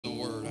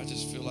I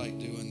just feel like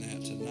doing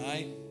that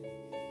tonight.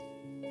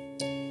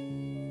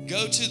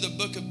 Go to the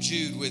book of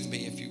Jude with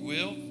me, if you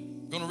will.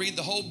 I'm going to read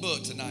the whole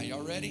book tonight.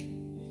 Y'all ready?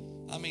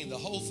 I mean, the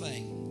whole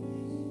thing.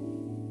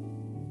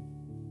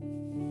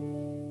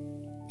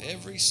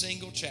 Every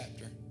single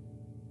chapter.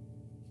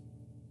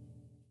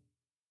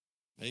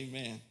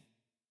 Amen.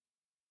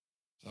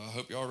 So I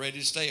hope you're all ready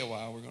to stay a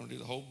while. We're going to do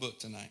the whole book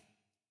tonight.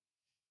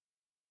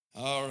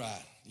 All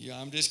right. Yeah,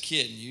 I'm just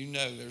kidding. You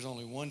know there's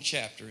only one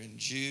chapter in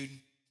Jude.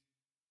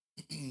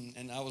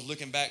 And I was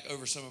looking back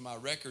over some of my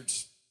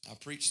records. I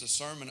preached a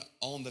sermon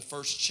on the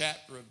first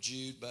chapter of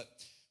Jude, but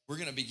we're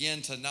going to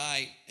begin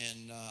tonight,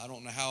 and I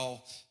don't know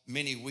how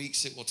many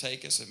weeks it will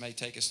take us. It may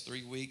take us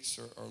 3 weeks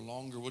or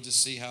longer. We'll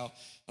just see how.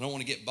 I don't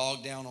want to get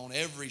bogged down on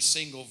every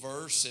single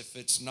verse if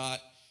it's not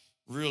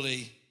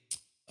really,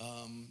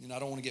 I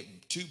don't want to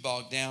get too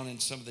bogged down in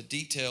some of the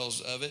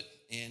details of it.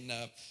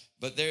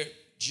 But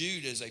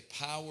Jude is a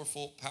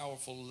powerful,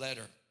 powerful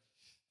letter.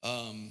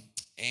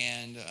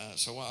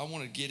 So I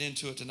want to get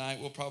into it tonight.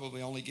 We'll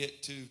probably only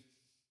get to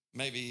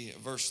maybe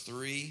verse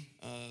 3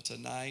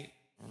 tonight,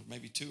 or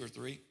maybe 2 or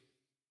 3.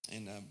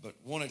 But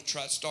want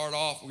to start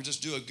off. We'll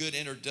just do a good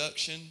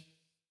introduction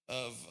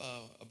of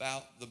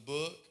about the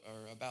book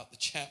or about the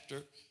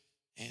chapter,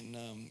 and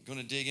going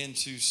to dig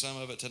into some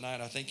of it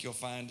tonight. I think you'll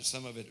find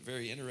some of it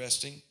very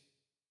interesting,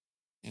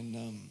 and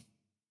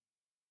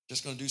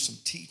just going to do some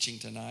teaching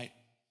tonight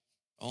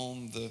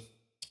on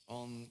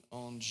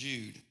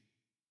Jude.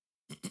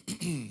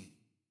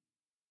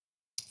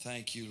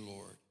 Thank you,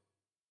 Lord.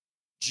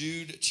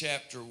 Jude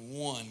chapter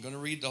 1. Going to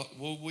read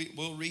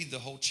we'll read the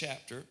whole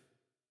chapter.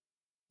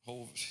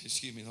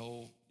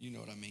 You know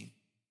what I mean.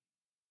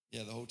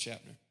 Yeah, the whole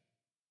chapter.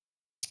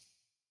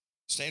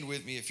 Stand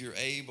with me if you're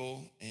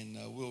able, and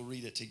we'll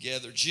read it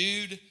together.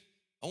 Jude,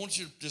 I want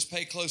you to just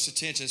pay close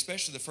attention,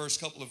 especially the first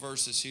couple of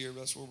verses here.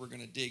 That's where we're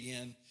going to dig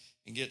in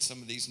and get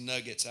some of these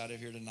nuggets out of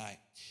here tonight.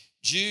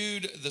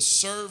 Jude, the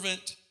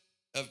servant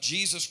of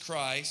Jesus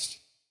Christ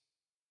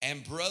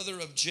and brother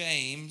of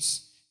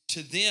James,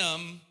 to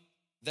them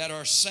that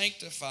are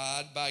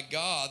sanctified by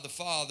God the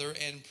Father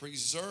and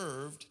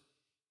preserved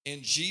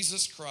in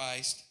Jesus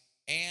Christ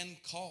and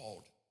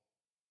called.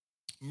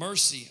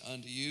 Mercy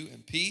unto you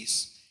and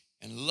peace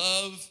and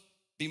love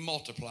be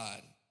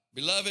multiplied.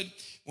 Beloved,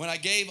 when I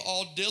gave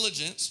all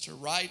diligence to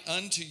write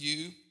unto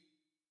you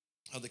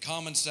of the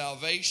common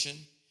salvation,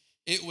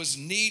 it was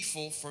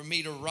needful for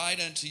me to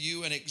write unto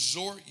you and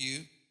exhort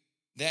you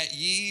that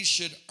ye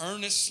should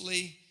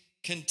earnestly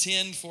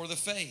contend for the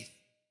faith,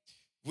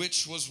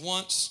 which was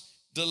once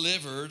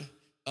delivered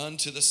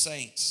unto the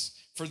saints.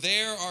 For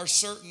there are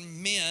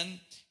certain men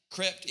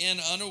crept in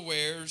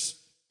unawares,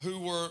 who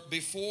were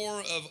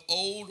before of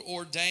old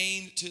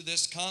ordained to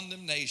this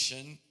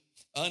condemnation,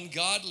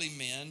 ungodly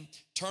men,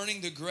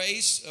 turning the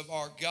grace of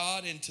our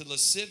God into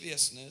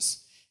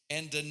lasciviousness,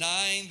 and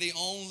denying the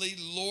only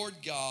Lord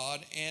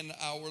God and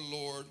our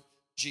Lord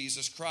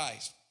Jesus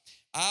Christ.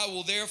 I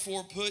will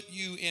therefore put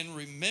you in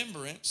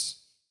remembrance,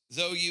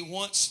 though you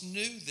once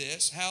knew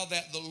this, how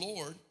that the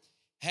Lord,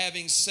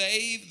 having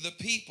saved the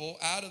people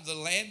out of the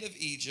land of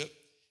Egypt,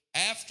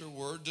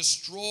 afterward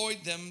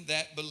destroyed them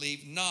that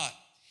believed not.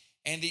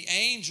 And the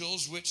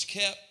angels which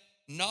kept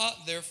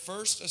not their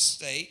first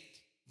estate,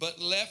 but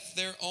left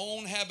their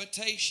own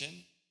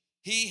habitation,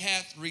 he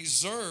hath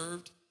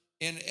reserved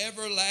in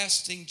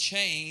everlasting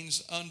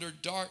chains under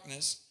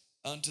darkness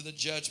unto the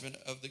judgment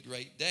of the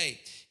great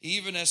day.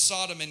 Even as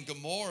Sodom and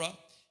Gomorrah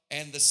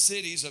and the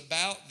cities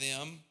about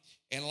them,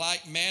 in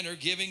like manner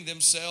giving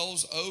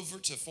themselves over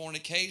to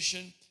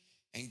fornication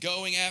and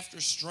going after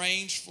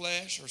strange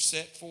flesh, are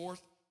set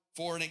forth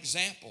for an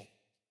example,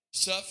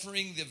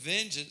 suffering the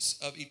vengeance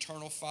of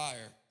eternal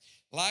fire.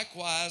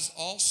 Likewise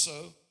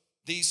also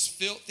these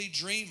filthy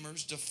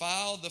dreamers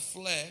defile the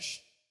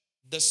flesh,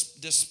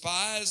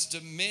 despise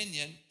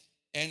dominion,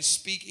 and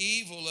speak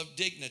evil of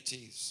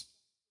dignities.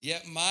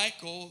 Yet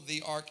Michael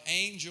the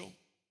archangel,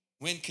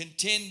 when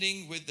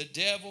contending with the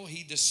devil,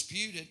 he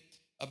disputed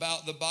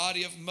about the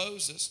body of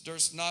Moses,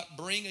 durst not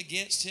bring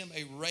against him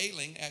a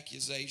railing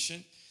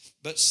accusation,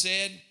 but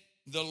said,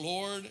 the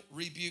Lord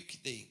rebuke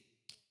thee.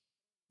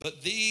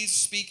 But these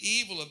speak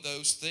evil of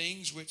those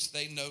things which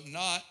they know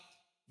not,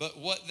 but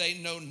what they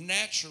know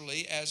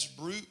naturally as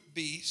brute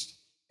beasts,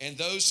 and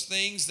those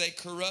things they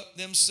corrupt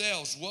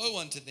themselves. Woe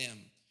unto them,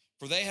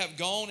 for they have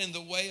gone in the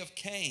way of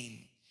Cain,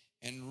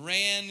 and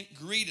ran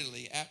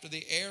greedily after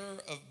the error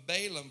of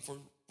Balaam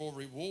for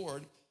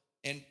reward,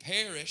 and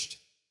perished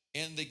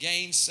in the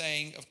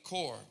gainsaying of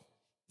Kor.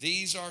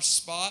 These are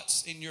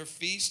spots in your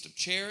feast of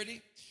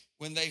charity,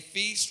 when they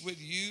feast with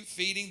you,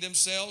 feeding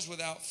themselves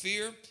without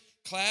fear.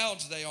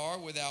 Clouds they are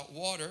without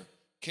water,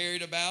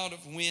 carried about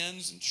of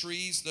winds, and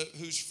trees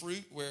whose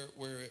fruit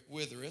where it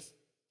withereth,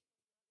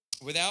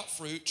 without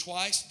fruit,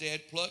 twice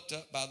dead, plucked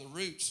up by the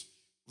roots.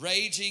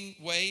 Raging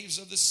waves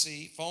of the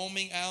sea,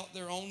 foaming out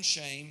their own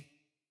shame,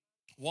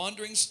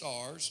 wandering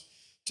stars,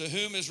 to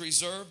whom is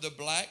reserved the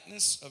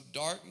blackness of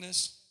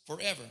darkness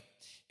forever.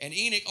 And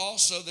Enoch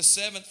also, the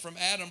seventh from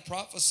Adam,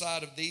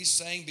 prophesied of these,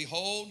 saying,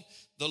 behold,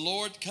 The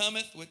Lord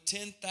cometh with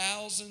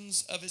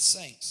 10,000s of his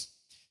saints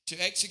to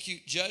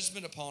execute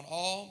judgment upon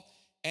all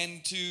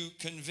and to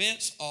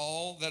convince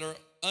all that are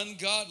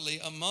ungodly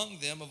among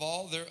them of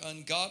all their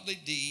ungodly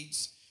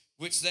deeds,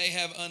 which they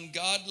have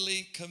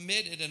ungodly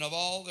committed, and of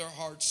all their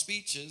hard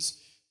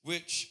speeches,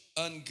 which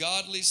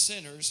ungodly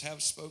sinners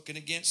have spoken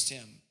against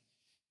him.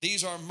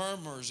 These are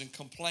murmurers and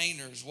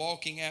complainers,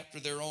 walking after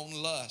their own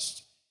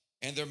lust,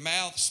 and their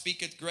mouth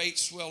speaketh great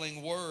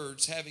swelling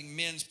words, having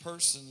men's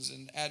persons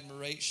in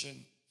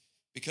admiration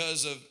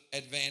because of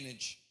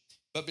advantage.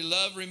 But,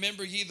 beloved,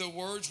 remember ye the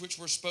words which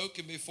were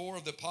spoken before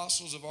of the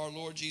apostles of our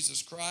Lord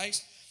Jesus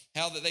Christ,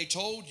 how that they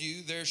told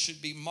you there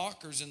should be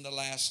mockers in the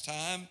last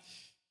time,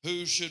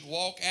 who should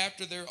walk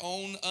after their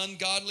own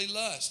ungodly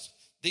lust.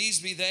 These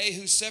be they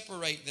who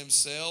separate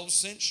themselves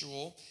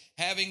sensual,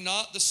 having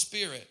not the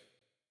Spirit.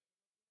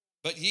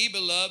 But ye,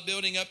 beloved,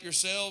 building up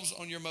yourselves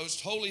on your most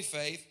holy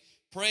faith,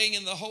 praying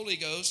in the Holy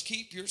Ghost,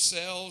 keep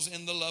yourselves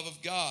in the love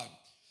of God,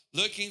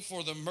 looking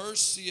for the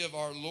mercy of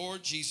our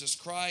Lord Jesus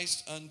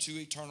Christ unto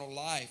eternal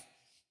life.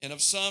 And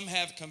of some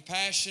have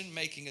compassion,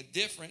 making a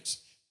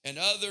difference, and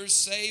others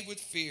save with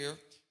fear,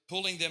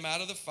 pulling them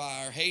out of the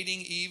fire,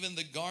 hating even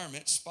the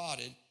garment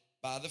spotted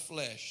by the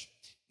flesh.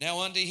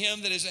 Now unto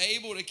him that is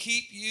able to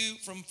keep you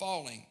from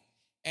falling,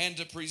 and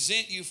to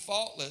present you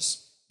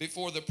faultless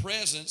before the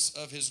presence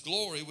of his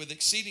glory with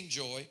exceeding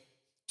joy,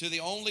 to the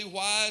only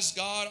wise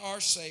God our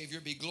Savior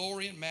be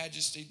glory and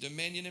majesty,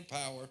 dominion and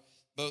power,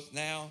 both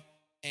now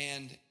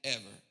and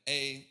ever.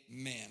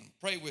 Amen.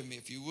 Pray with me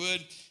if you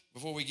would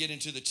before we get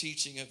into the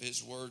teaching of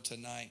his word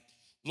tonight.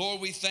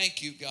 Lord, we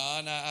thank you,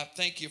 God. I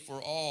thank you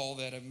for all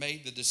that have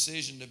made the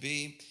decision to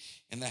be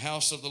in the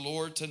house of the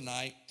Lord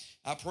tonight.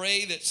 I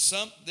pray that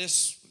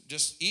this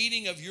just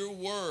eating of your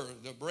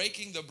word, the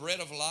breaking the bread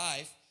of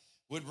life,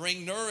 would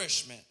bring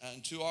nourishment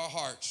unto our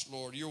hearts,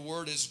 Lord. Your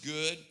word is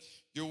good.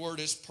 Your word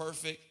is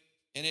perfect.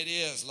 And it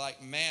is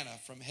like manna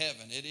from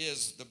heaven. It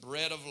is the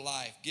bread of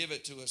life. Give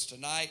it to us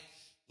tonight.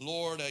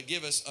 Lord,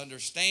 give us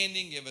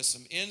understanding. Give us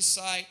some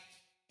insight.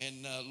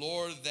 And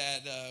Lord,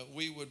 that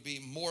we would be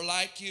more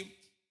like you.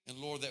 And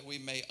Lord, that we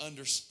may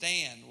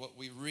understand what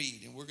we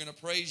read. And we're going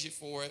to praise you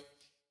for it.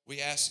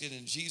 We ask it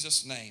in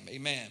Jesus' name.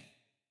 Amen.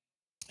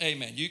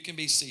 Amen. You can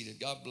be seated.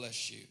 God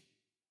bless you.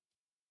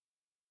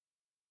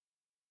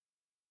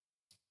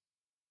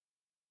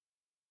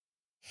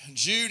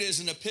 Jude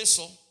is an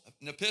epistle.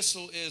 An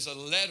epistle is a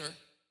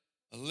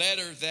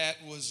letter that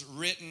was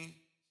written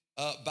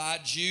by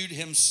Jude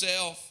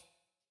himself.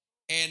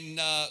 And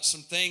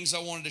some things I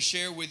wanted to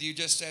share with you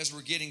just as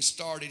we're getting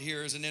started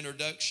here as an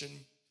introduction.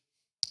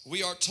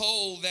 We are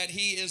told that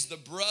he is the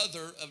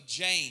brother of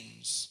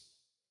James.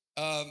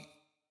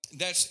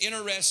 That's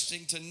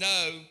interesting to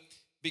know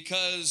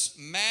because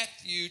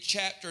Matthew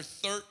chapter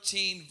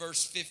 13,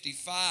 verse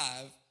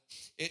 55,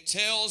 it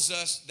tells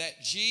us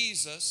that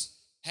Jesus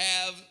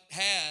have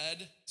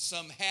had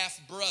some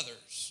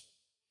half-brothers.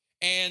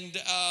 And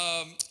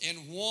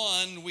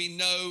one we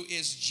know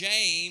is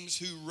James,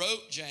 who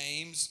wrote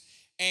James,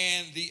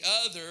 and the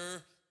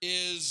other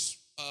is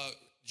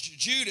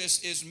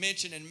Judas is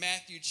mentioned in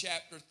Matthew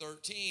chapter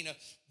 13,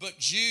 but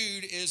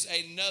Jude is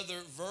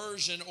another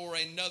version or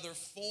another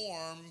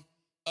form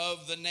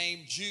of the name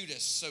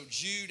Judas. So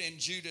Jude and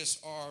Judas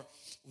are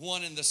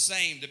one and the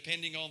same,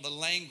 depending on the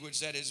language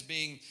that is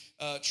being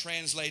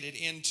translated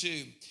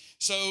into.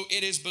 So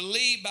it is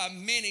believed by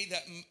many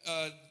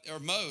that, or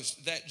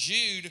most, that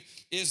Jude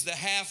is the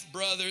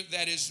half-brother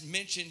that is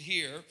mentioned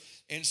here.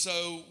 And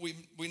so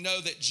we know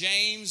that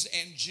James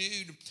and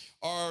Jude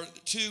are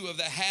two of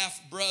the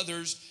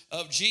half-brothers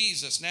of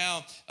Jesus.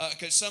 Now,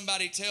 could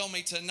somebody tell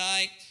me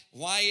tonight,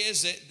 why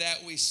is it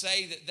that we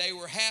say that they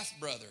were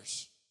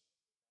half-brothers?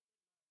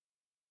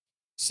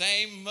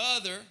 Same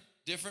mother,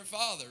 different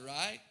father,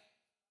 right?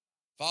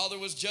 Father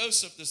was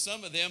Joseph to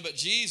some of them, but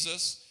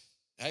Jesus,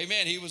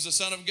 amen, he was the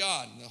Son of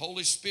God. And the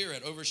Holy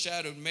Spirit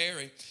overshadowed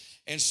Mary.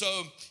 And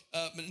so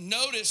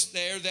notice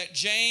there that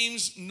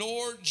James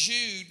nor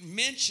Jude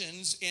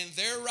mentions in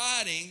their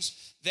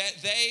writings that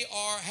they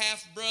are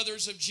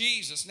half-brothers of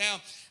Jesus.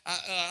 Now,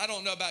 I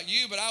don't know about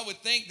you, but I would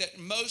think that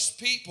most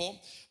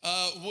people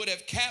would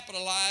have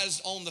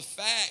capitalized on the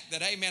fact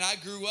that, hey, man, I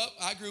grew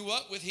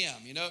up with him.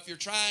 You know, if you're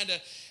trying to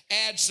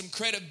add some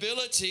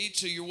credibility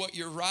to what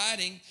you're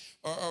writing,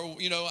 or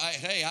you know,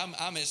 hey,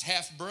 I'm his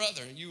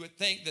half-brother, you would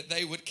think that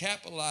they would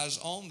capitalize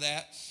on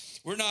that.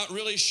 We're not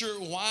really sure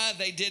why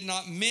they did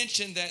not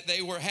mention that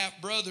they were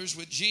half-brothers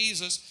with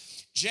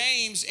Jesus.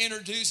 James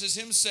introduces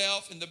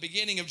himself in the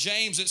beginning of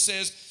James. He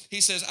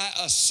says,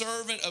 a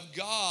servant of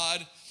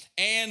God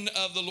and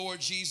of the Lord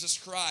Jesus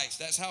Christ.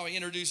 That's how he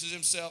introduces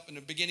himself in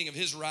the beginning of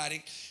his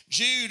writing.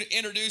 Jude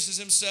introduces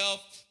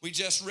himself, we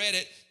just read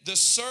it, the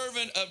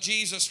servant of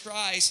Jesus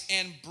Christ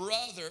and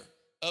brother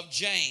of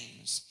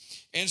James.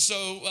 And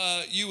so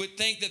you would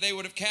think that they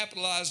would have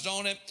capitalized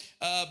on it,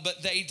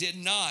 but they did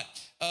not.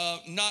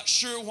 Not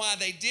sure why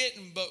they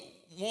didn't, but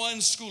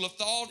one school of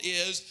thought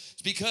is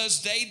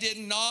because they did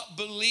not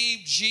believe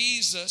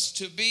Jesus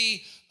to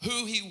be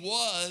who he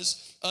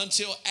was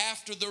until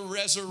after the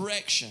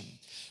resurrection.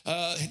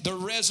 The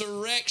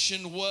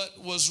resurrection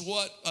was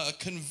what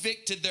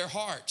convicted their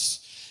hearts.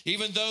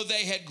 Even though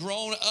they had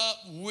grown up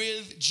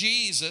with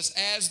Jesus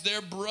as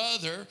their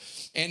brother,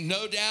 and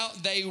no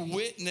doubt they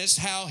witnessed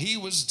how he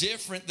was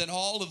different than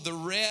all of the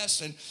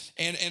rest,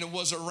 and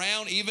was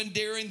around even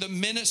during the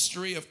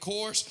ministry, of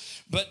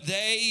course, but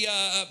they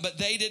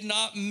did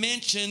not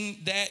mention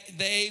that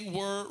they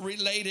were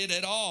related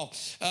at all.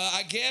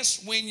 I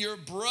guess when your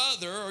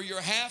brother or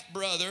your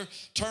half-brother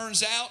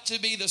turns out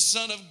to be the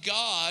Son of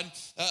God,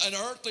 an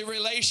earthly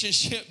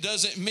relationship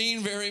doesn't mean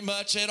very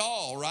much at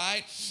all,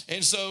 right?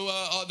 And so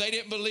they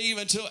didn't believe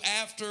until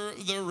after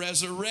the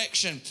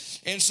resurrection.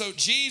 And so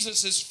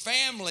Jesus'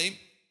 family,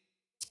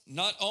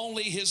 not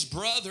only his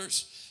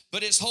brothers,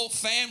 but his whole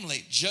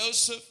family,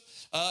 Joseph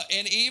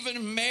and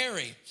even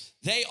Mary,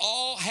 they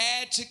all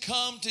had to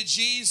come to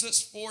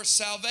Jesus for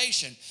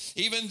salvation.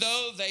 Even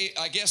though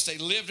I guess they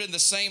lived in the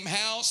same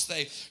house,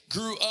 they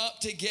grew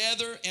up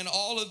together and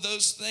all of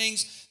those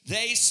things,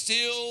 they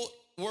still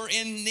were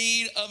in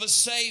need of a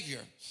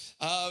Savior.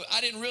 I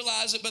didn't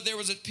realize it, but there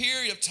was a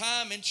period of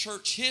time in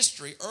church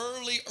history,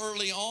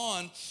 early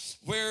on,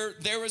 where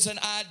there was an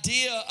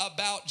idea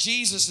about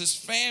Jesus's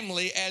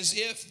family as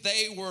if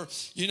they were,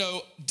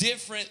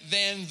 different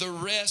than the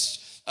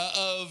rest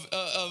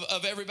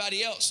of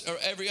everybody else or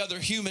every other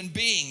human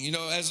being,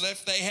 as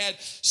if they had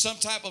some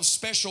type of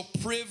special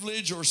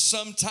privilege or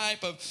some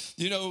type of,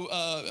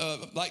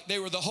 like they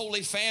were the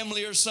Holy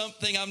Family or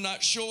something. I'm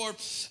not sure,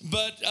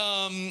 but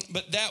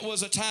that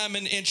was a time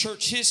in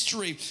church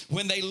history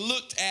when they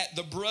looked at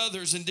the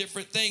brothers and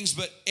different things.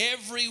 But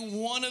every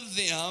one of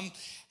them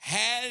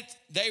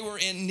they were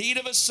in need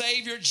of a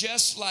Savior,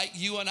 just like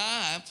you and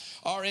I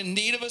are in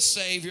need of a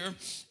Savior,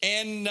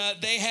 and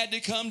they had to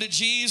come to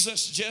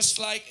Jesus just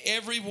like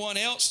everyone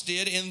else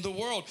did in the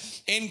world,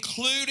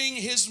 including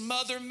his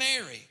mother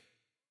Mary.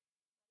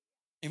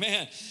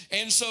 Amen.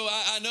 And so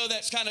I know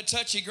that's kind of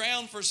touchy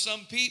ground for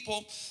some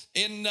people,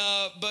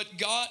 but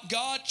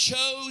God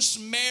chose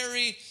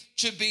Mary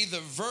to be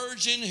the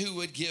virgin who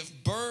would give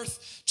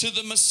birth to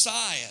the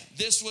Messiah.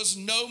 This was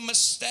no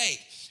mistake.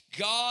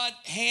 God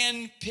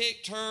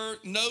handpicked her,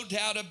 no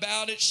doubt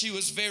about it. She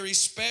was very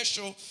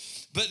special,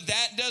 but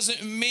that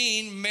doesn't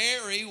mean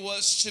Mary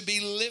was to be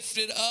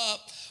lifted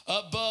up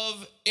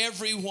above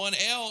everyone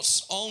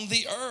else on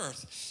the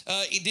earth.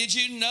 Did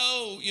you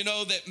know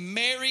that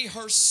Mary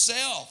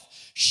herself,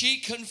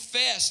 she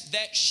confessed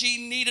that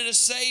she needed a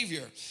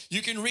Savior?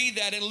 You can read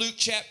that in Luke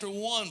chapter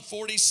 1,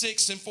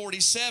 46 and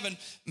 47.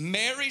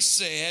 Mary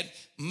said,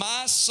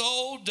 "My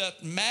soul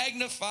doth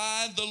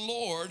magnify the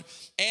Lord,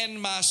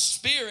 and my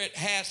spirit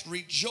hath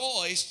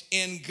rejoiced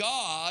in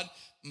God,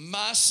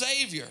 my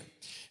Savior."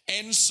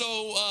 And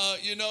so,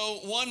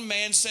 one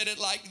man said it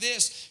like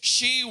this: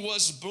 she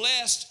was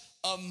blessed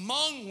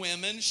among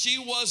women. She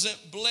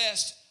wasn't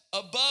blessed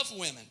above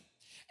women.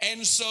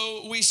 And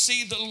so we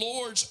see the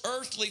Lord's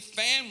earthly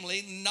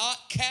family not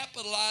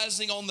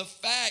capitalizing on the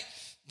fact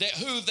that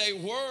who they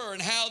were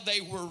and how they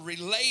were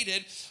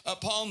related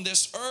upon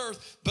this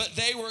earth, but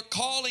they were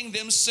calling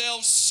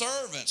themselves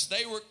servants.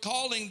 They were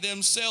calling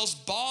themselves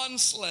bond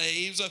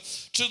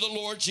slaves to the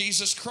Lord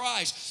Jesus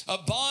Christ. A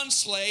bond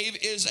slave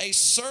is a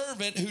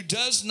servant who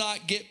does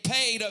not get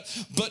paid,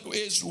 but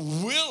is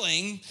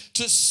willing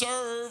to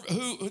serve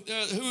who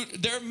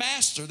their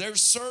master. They're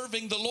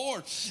serving the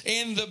Lord.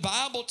 In the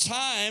Bible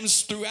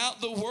times,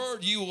 throughout the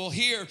word, you will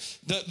hear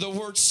the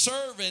word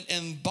servant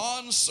and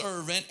bond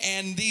servant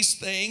and these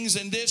things.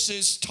 And this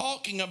is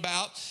talking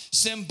about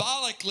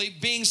symbolically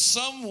being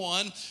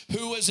someone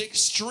who was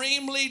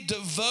extremely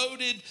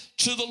devoted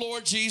to the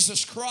Lord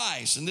Jesus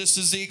Christ. And this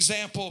is the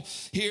example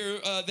here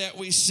that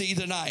we see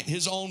tonight.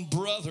 His own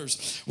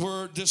brothers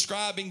were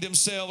describing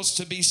themselves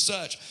to be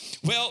such.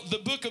 Well, the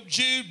book of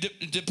Jude,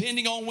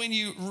 depending on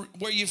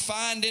where you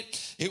find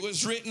it, it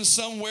was written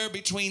somewhere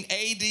between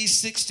AD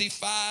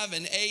 65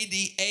 and AD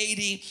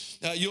 80.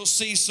 You'll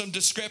see some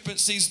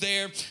discrepancies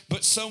there,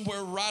 but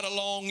somewhere right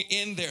along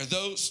in there,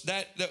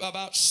 that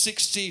about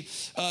 60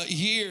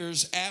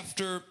 years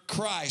after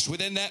Christ,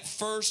 within that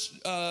first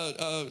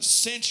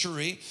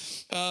century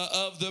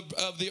of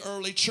the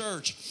early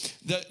church.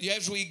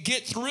 As we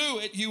get through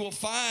it, you will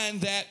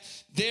find that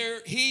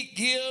he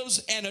gives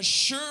an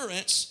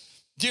assurance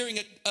during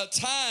a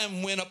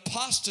time when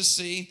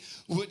apostasy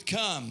would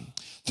come.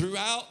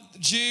 Throughout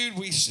Jude,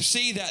 we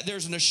see that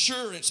there's an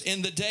assurance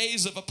in the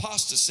days of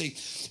apostasy.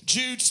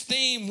 Jude's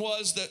theme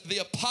was that the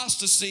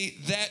apostasy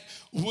that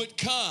would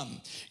come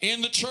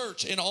in the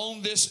church and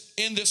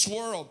in this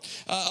world.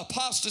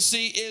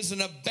 Apostasy is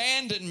an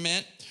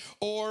abandonment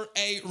or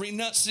a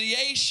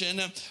renunciation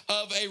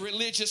of a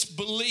religious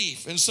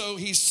belief. And so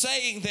he's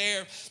saying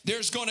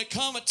there's going to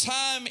come a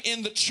time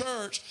in the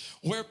church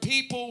where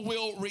people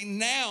will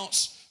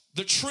renounce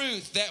the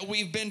truth that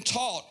we've been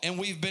taught and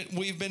we've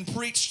been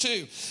preached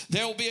to.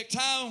 There will be a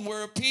time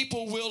where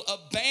people will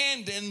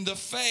abandon the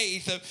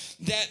faith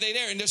that they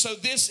there. And so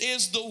this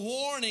is the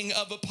warning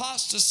of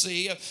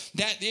apostasy,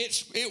 that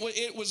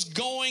it was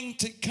going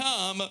to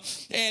come,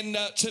 and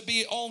to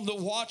be on the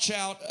watch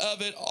out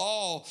of it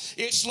all.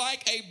 It's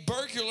like a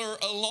burglar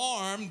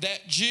alarm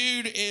that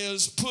Jude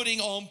is putting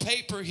on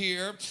paper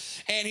here,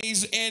 and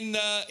he's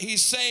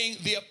saying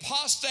the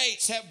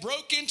apostates have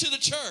broke into the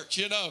church,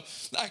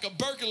 like a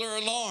burglar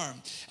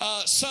alarm.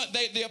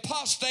 The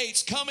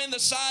apostates come in the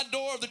side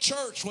door of the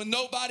church when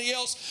nobody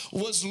else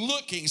was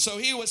looking. So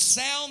he was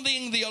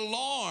sounding the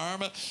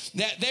alarm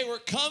that they were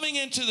coming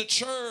into the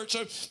church.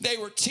 Or they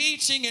were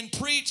teaching and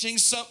preaching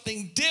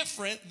something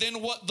different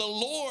than what the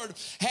Lord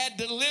had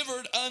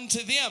delivered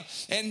unto them.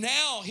 And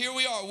now here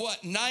we are,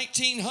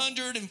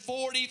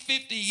 1940,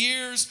 50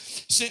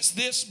 years since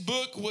this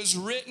book was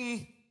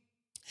written.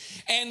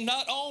 And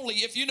not only,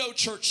 if you know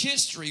church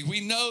history,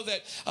 we know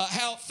that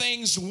how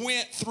things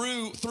went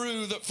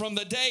from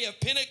the day of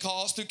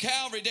Pentecost, through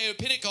Calvary, day of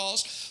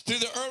Pentecost, through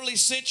the early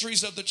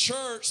centuries of the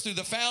church, through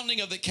the founding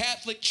of the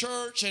Catholic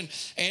Church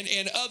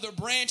and other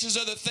branches,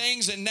 other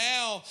things. And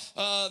now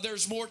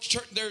there's more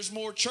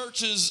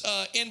churches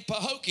in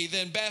Pahokee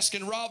than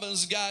Baskin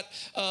Robbins got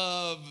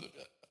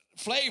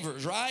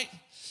flavors, right?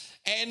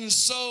 And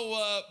so,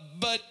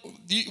 but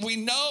we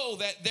know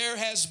that there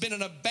has been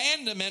an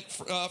abandonment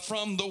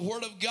from the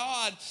Word of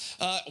God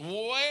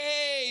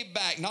way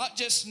back, not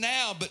just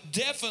now, but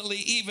definitely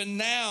even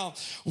now.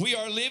 We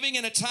are living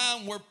in a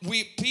time where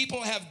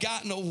people have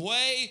gotten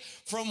away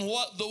from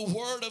what the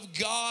Word of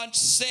God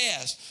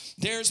says.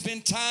 There's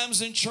been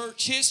times in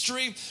church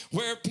history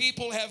where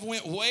people have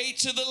went way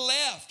to the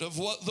left of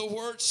what the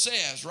Word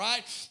says,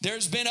 right?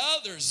 There's been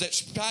others that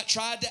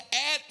tried to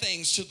add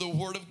things to the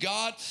Word of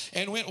God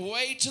and went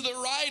way to the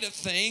right of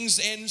things,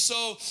 and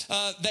so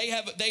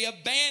they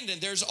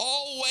abandoned. There's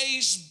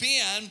always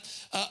been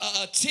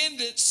a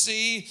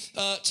tendency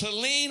to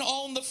lean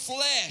on the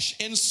flesh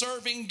in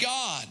serving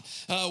God.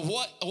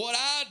 What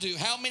I do,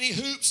 how many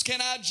hoops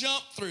can I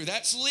jump through?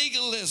 That's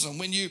legalism,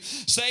 when you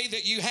say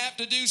that you have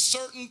to do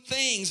certain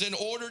things in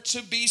order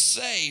to be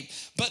saved.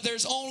 But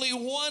there's only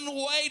one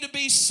way to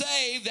be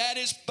saved. That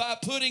is by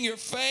putting your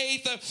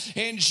faith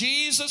in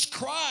Jesus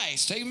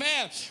Christ.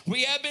 Amen.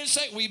 We have been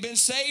saved. We've been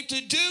saved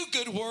to do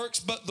good works,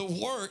 but the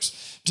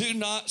works do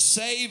not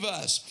save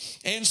us.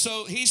 And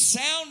so he's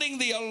sounding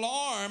the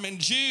alarm, and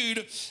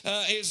Jude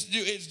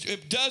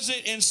does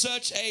it in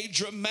such a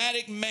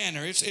dramatic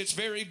manner. It's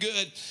very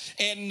good,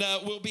 and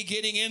we'll be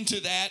getting into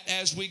that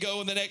as we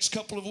go in the next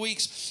couple of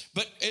weeks.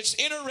 But it's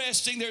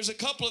interesting. There's a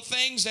couple of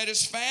things that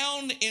is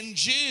found in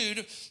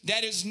Jude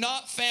that is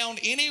not found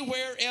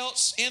anywhere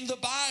else in the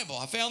Bible.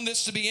 I found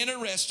this to be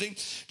interesting.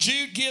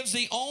 Jude gives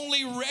the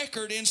only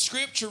record in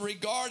Scripture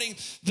regarding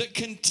the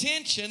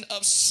contention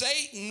of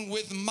Satan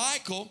with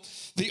Michael,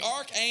 the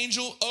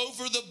archangel,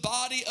 over the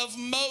body of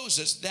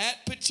Moses.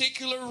 That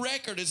particular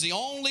record is the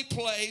only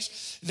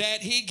place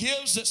that he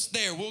gives us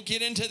there. We'll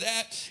get into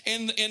that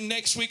in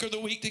next week or the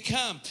week to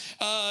come.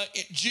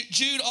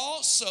 Jude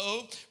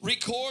also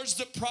records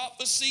the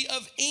prophecy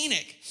of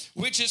Enoch,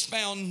 which is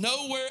found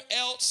nowhere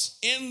else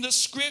in the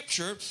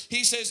Scripture.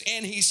 He says,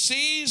 and he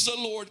sees the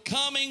Lord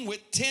coming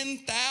with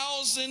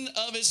 10,000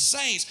 of his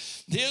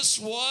saints. This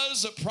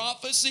was a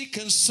prophecy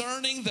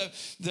concerning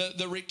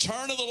the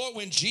return of the Lord,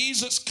 when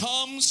Jesus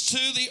comes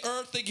to the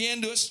earth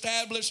again to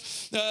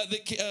establish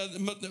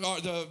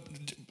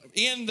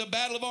in the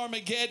battle of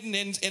Armageddon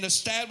and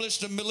establish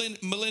the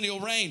millennial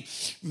reign.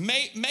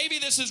 Maybe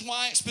this is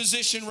why it's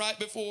positioned right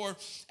before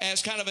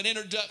as kind of an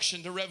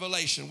introduction to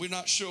Revelation. We're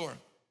not sure.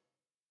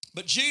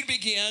 But Jude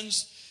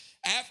begins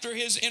after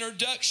his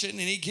introduction,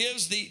 and he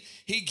gives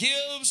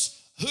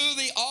who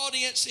the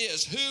audience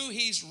is, who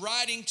he's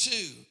writing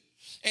to.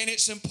 And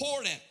it's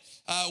important.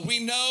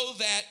 We know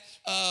that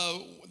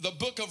the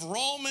book of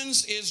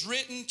Romans is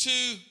written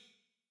to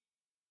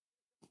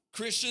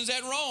Christians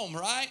at Rome,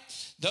 right?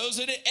 Those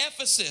at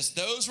Ephesus,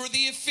 those were the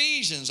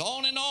Ephesians,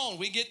 on and on.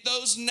 We get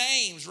those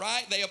names,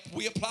 right?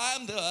 We apply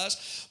them to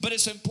us, but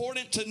it's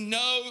important to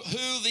know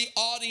who the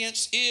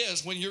audience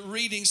is when you're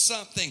reading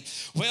something.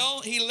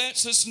 Well, he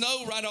lets us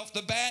know right off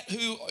the bat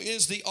who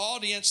is the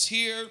audience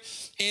here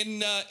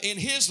in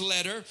his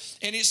letter,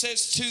 and he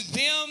says, to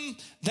them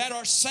that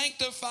are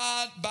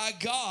sanctified by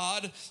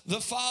God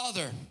the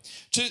Father,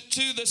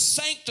 to the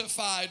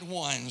sanctified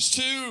ones,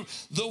 to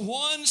the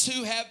ones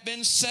who have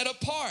been set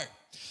apart,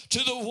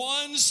 to the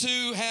ones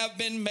who have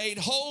been made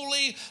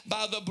holy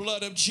by the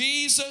blood of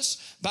Jesus,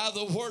 by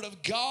the Word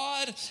of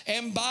God,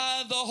 and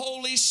by the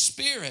Holy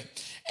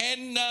Spirit.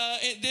 And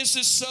this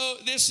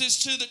is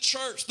to the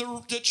church,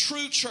 the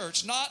true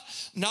church, not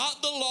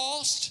the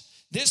lost,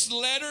 This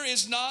letter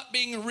is not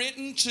being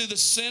written to the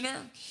sinner.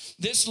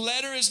 This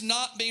letter is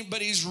not being,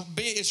 but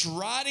it's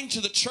writing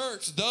to the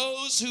church,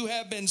 those who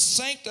have been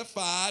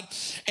sanctified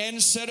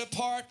and set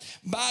apart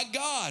by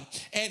God,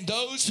 and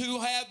those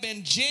who have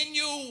been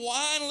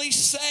genuinely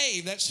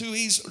saved. That's who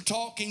he's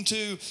talking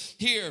to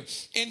here.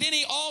 And then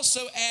he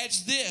also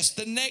adds this.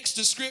 The next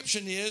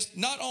description is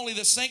not only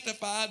the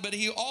sanctified, but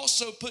he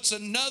also puts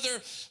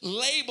another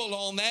label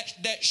on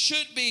that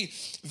should be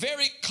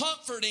very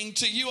comforting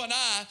to you and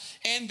I,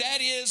 and that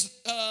is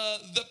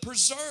the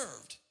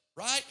preserved.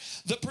 Right?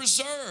 The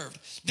preserved.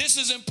 This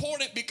is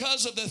important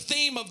because of the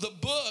theme of the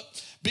book,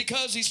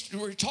 because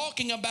we're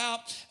talking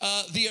about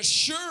the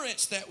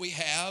assurance that we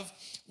have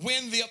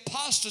when the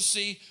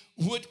apostasy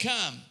would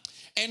come.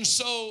 And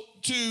so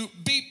to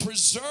be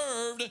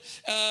preserved,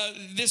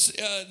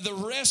 the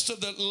rest of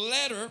the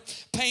letter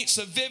paints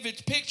a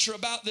vivid picture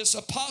about this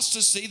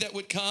apostasy that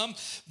would come.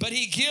 But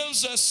he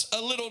gives us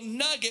a little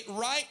nugget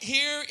right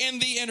here in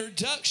the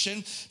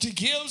introduction to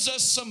gives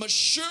us some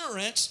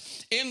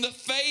assurance in the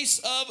face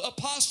of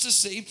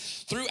apostasy.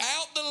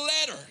 Throughout the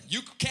letter,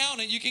 you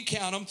can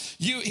count them.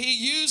 He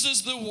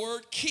uses the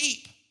word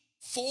keep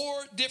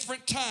 4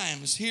 different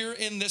times here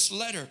in this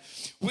letter,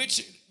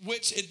 which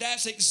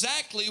that's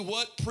exactly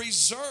what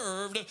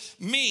preserved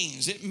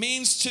means. It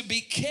means to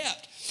be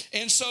kept.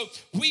 And so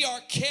we are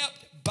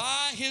kept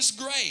by his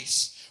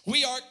grace.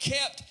 We are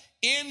kept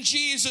in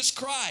Jesus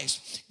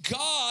Christ.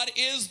 God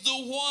is the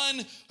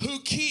one who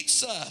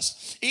keeps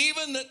us.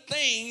 Even the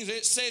things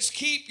it says,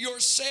 keep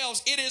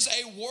yourselves. It is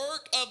a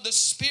work of the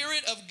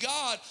Spirit of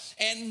God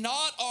and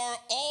not our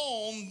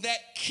own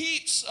that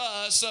keeps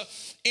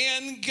us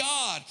in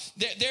God.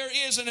 There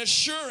is an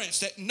assurance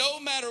that no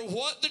matter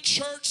what the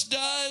church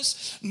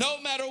does, no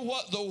matter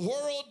what the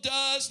world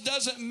does,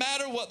 doesn't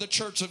matter what the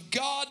church of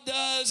God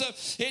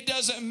does, it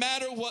doesn't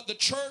matter what the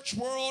church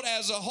world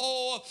as a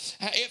whole,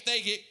 if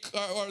they get,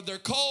 or they're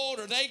cold,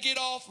 or they get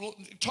off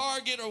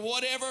target or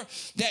whatever,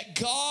 that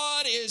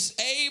God is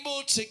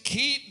able to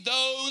keep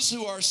those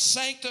who are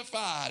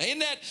sanctified.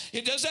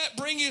 Does that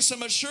bring you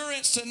some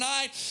assurance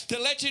tonight to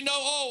let you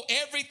know,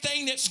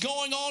 everything that's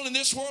going on in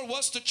this world,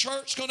 what's the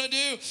church going to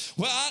do?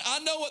 Well, I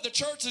know what the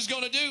church is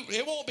going to do.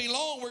 It won't be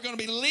long. We're going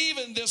to be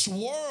leaving this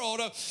world.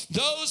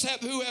 Those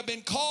who have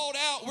been called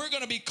out, we're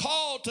going to be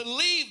called to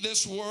leave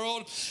this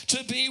world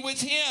to be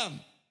with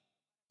him.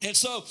 And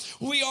so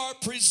we are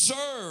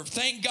preserved.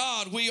 Thank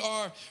God we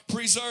are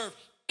preserved.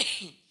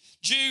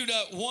 Jude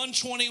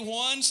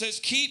 1:21 says,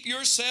 keep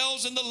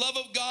yourselves in the love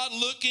of God,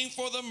 looking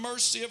for the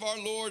mercy of our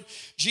Lord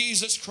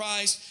Jesus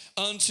Christ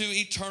unto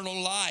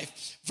eternal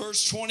life.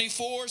 Verse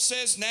 24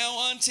 says,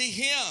 now unto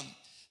him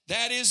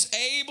that is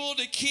able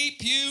to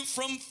keep you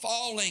from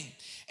falling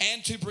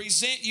and to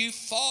present you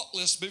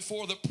faultless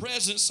before the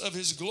presence of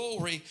his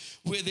glory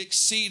with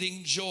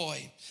exceeding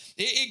joy.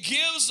 It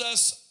gives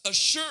us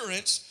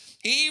assurance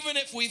even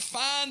if we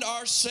find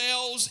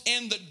ourselves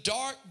in the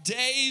dark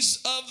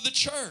days of the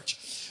church.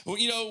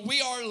 You know,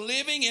 we are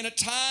living in a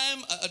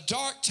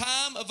dark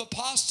time of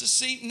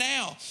apostasy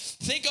now.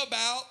 Think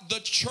about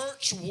the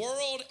church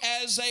world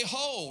as a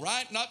whole,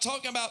 right? Not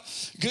talking about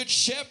Good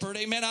Shepherd.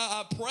 Amen.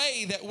 I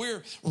pray that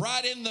we're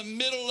right in the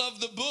middle of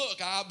the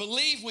book. I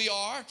believe we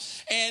are.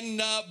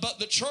 But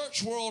the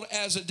church world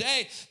as a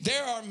day,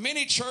 there are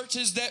many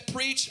churches that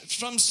preach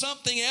from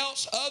something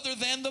else other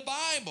than the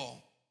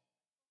Bible.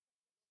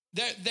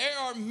 There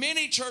are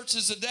many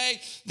churches today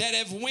that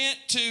have went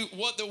to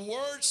what the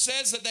word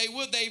says that they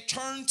would. They've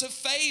turned to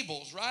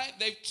fables, right?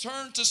 They've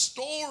turned to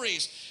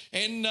stories.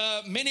 And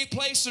many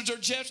places are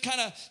just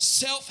kind of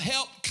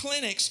self-help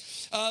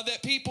clinics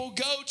that people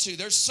go to.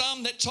 There's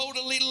some that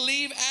totally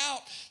leave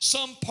out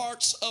some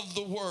parts of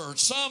the word.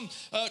 Some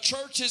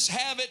churches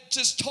have it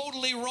just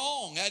totally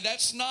wrong.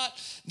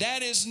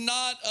 That is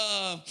not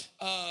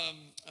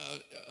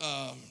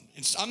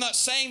I'm not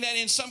saying that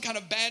in some kind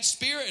of bad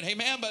spirit,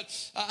 amen,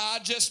 but I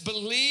just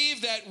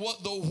believe that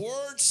what the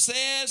word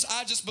says,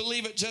 I just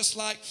believe it just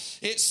like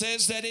it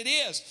says that it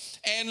is.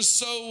 And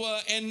so,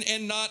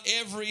 and not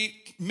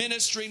every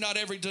ministry, not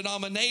every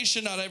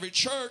denomination, not every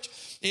church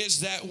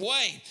is that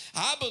way.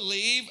 I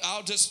believe,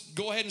 I'll just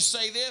go ahead and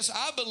say this,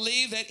 I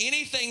believe that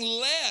anything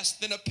less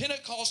than a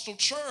Pentecostal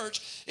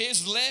church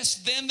is less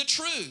than the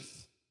truth.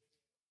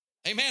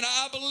 Amen.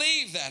 I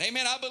believe that.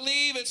 Amen. I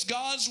believe it's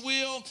God's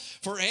will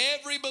for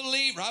every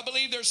believer. I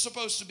believe there's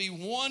supposed to be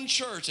one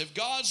church. If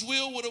God's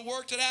will would have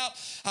worked it out,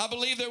 I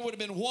believe there would have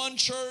been one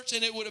church,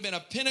 and it would have been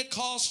a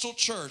Pentecostal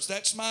church.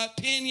 That's my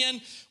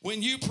opinion.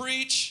 When you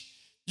preach,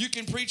 you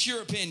can preach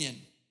your opinion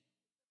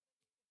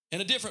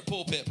in a different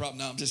pulpit. Probably.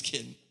 No, I'm just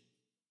kidding.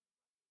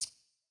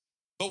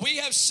 But we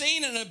have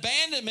seen an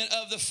abandonment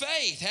of the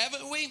faith,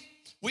 haven't we?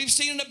 We've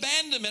seen an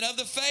abandonment of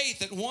the faith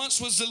that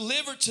once was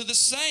delivered to the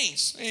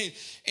saints.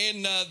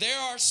 And there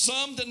are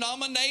some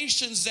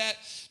denominations that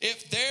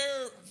if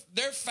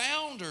their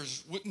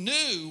founders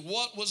knew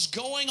what was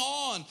going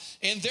on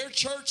in their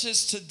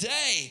churches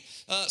today,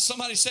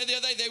 somebody said the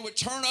other day they would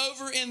turn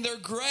over in their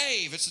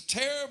grave. It's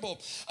terrible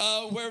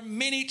where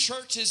many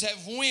churches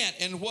have went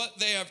and what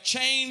they have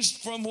changed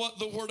from what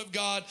the Word of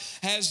God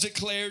has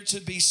declared to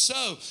be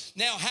so.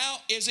 Now, how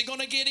is it going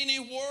to get any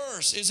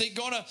worse? Is it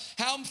going to,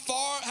 how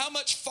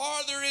much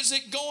farther is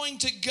it going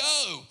to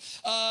go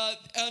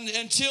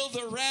until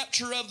the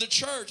rapture of the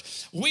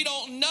church? We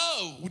don't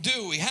know,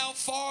 do we, how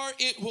far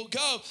it will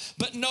go.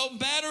 But no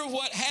matter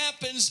what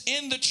happens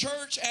in the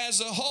church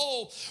as a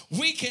whole,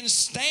 we can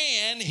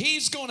stand.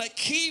 He's going to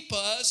keep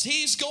us.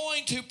 He's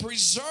going to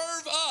preserve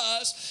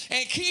us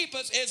and keep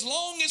us. As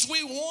long as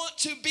we want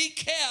to be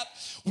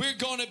kept, we're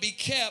going to be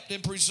kept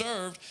and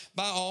preserved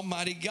by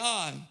Almighty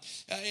God.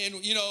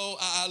 And, you know,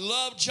 I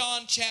love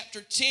John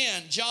chapter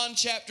 10. John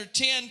chapter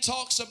 10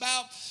 talks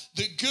about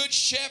the good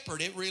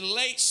shepherd. It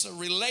relates a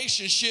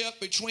relationship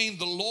between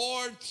the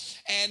Lord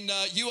and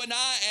you and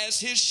I as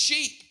his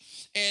sheep.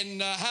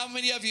 And how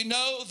many of you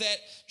know that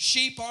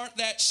sheep aren't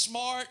that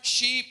smart?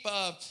 Sheep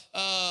are,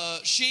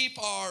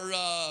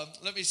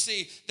 let me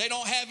see, they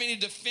don't have any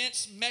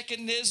defense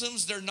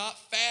mechanisms. They're not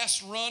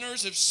fast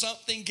runners. If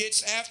something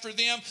gets after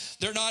them,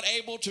 they're not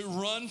able to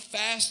run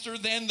faster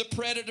than the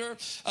predator.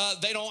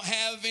 They don't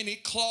have any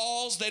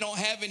claws. They don't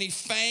have any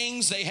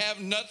fangs. They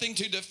have nothing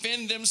to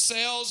defend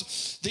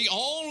themselves. The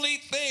only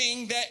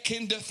thing that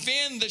can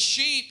defend the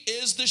sheep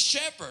is the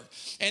shepherd.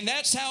 And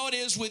that's how it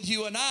is with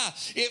you and I.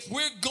 If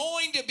we're going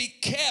to be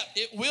kept,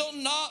 it will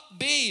not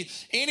be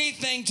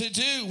anything to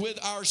do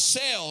with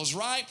ourselves,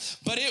 right?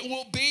 But it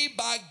will be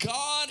by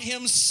God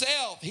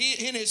himself.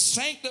 He, in his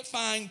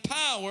sanctifying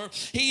power,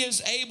 he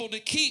is able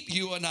to keep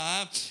you and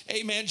I,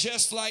 amen,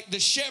 just like the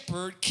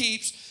shepherd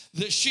keeps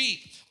the sheep.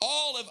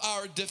 All of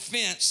our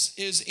defense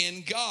is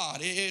in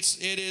God.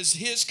 It is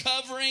his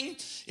covering.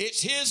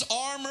 It's his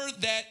armor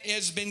that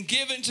has been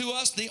given to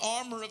us, the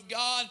armor of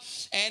God,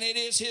 and it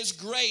is his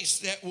grace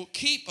that will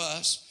keep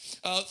us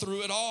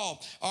through it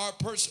all. Our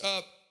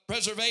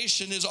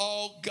preservation is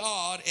all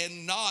God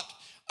and not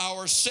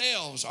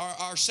ourselves.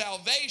 Our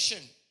salvation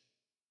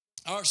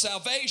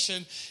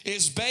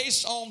is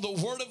based on the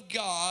Word of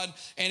God,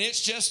 and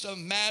it's just a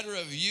matter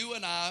of you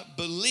and I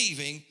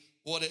believing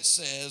what it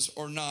says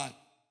or not.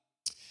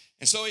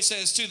 And so he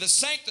says, to the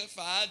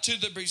sanctified, to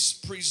the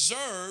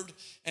preserved,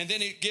 and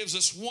then it gives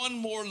us one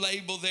more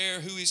label there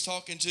who he's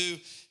talking to,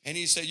 and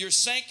he said, you're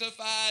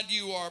sanctified,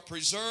 you are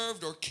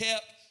preserved or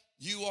kept,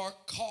 you are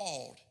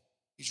called.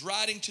 He's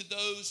writing to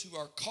those who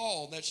are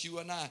called. That's you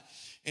and I.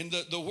 And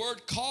the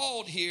word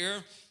called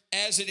here,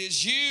 as it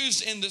is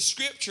used in the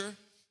scripture,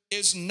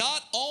 is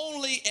not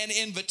only an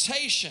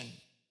invitation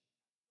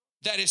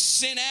that is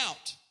sent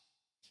out,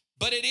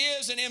 but it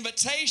is an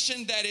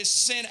invitation that is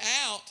sent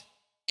out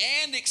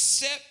and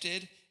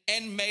accepted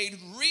and made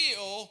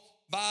real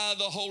by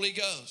the Holy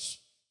Ghost.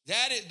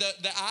 That is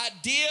the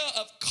idea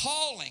of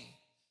calling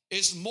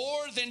is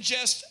more than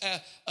just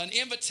an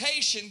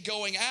invitation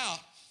going out,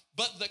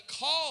 but the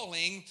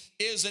calling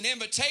is an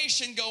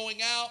invitation going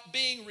out,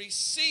 being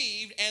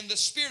received, and the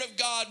Spirit of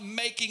God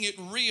making it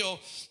real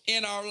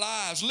in our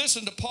lives.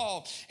 Listen to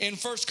Paul in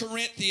 1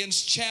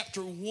 Corinthians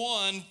chapter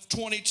 1,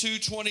 22,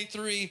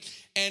 23,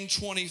 and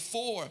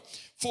 24.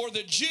 For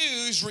the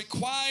Jews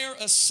require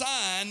a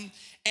sign,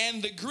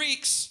 and the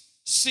Greeks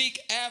seek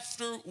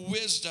after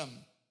wisdom.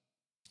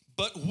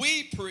 But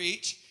we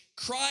preach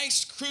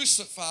Christ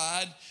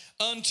crucified,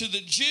 unto the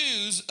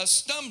Jews a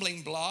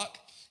stumbling block,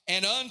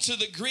 and unto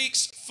the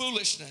Greeks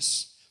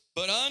foolishness.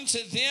 But unto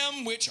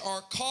them which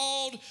are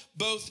called,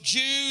 both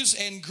Jews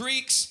and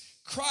Greeks,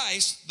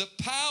 Christ, the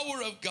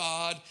power of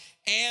God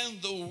and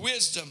the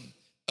wisdom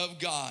of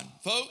God.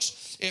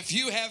 Folks, if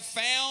you have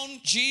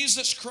found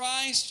Jesus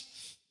Christ,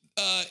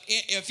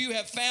 if you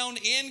have found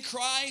in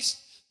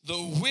Christ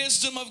the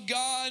wisdom of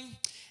God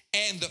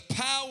and the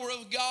power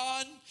of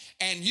God,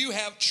 and you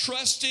have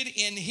trusted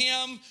in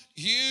him,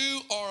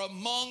 you are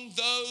among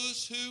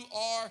those who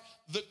are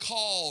the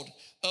called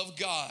of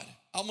God.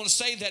 I'm going to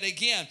say that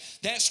again.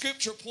 That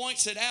scripture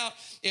points it out.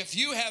 If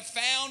you have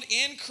found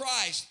in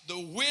Christ the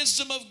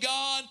wisdom of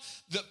God,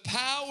 the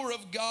power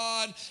of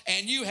God,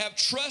 and you have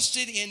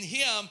trusted in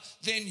him,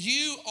 then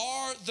you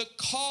are the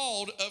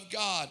called of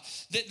God.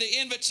 That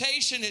the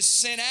invitation is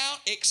sent out,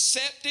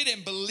 accepted,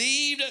 and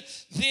believed,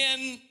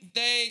 then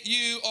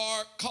you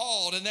are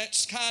called. And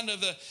that's kind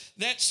of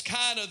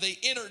the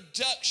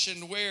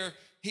introduction where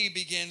he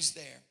begins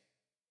there.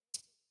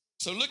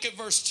 So look at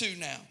verse 2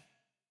 now.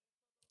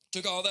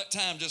 Took all that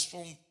time just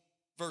from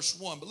verse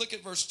 1, but look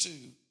at verse 2.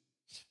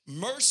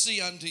 Mercy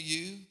unto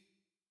you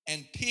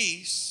and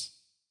peace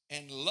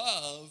and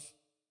love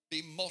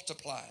be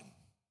multiplied.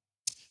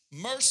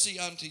 Mercy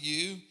unto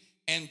you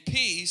and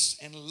peace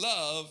and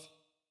love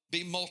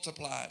be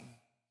multiplied.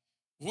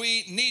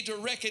 We need to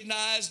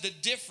recognize the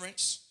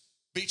difference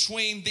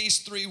between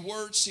these three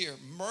words here.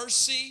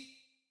 Mercy,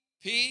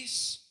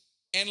 peace,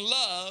 and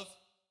love.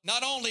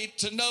 Not only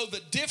to know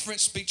the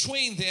difference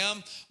between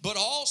them, but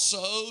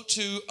also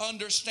to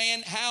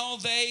understand how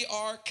they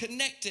are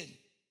connected.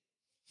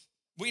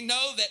 We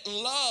know that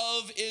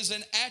love is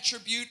an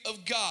attribute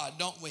of God,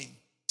 don't we?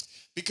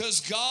 Because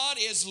God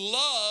is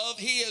love,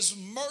 He is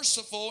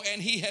merciful, and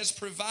He has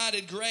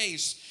provided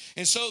grace.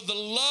 And so the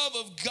love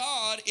of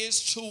God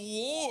is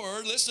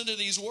toward, listen to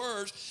these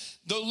words,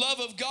 the love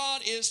of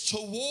God is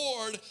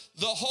toward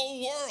the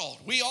whole world.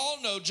 We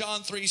all know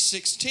John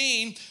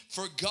 3:16,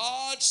 for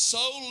God so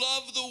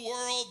loved the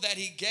world that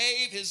He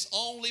gave His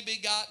only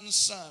begotten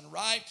Son,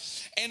 right?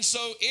 And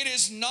so it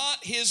is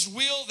not His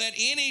will that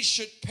any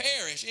should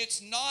perish.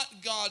 It's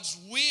not God's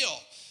will.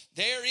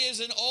 There is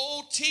an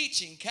old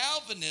teaching,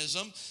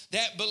 Calvinism,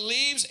 that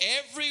believes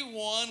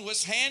everyone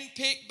was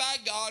handpicked by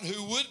God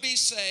who would be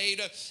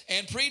saved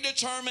and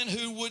predetermined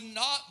who would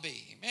not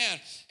be. Amen.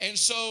 And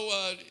so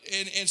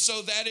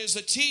that is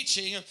a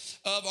teaching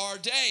of our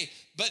day.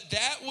 But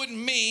that would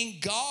mean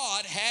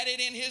God had it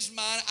in His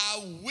mind, I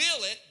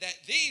will it that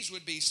these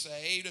would be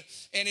saved,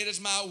 and it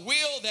is my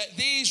will that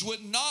these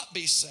would not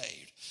be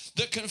saved.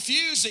 The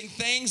confusing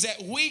things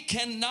that we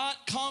cannot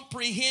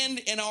comprehend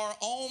in our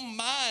own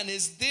mind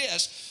is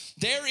this.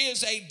 There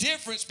is a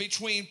difference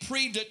between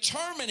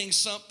predetermining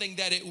something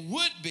that it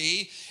would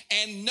be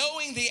and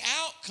knowing the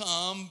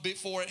outcome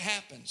before it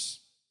happens.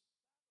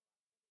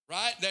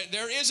 Right?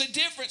 There is a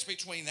difference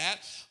between that.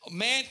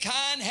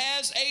 Mankind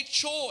has a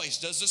choice.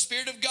 Does the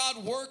Spirit of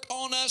God work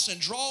on us and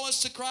draw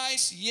us to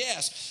Christ?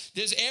 Yes.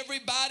 Does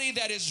everybody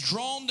that is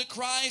drawn to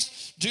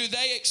Christ, do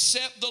they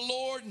accept the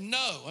Lord?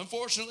 No.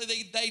 Unfortunately,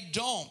 they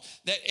don't.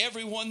 Not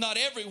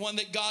everyone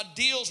that God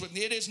deals with.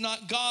 It is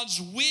not God's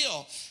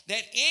will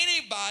that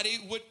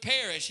anybody would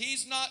perish.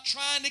 He's not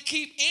trying to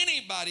keep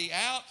anybody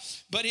out,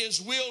 but His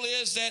will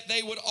is that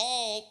they would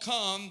all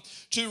come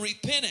to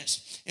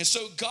repentance. And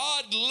so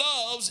God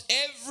loves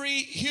every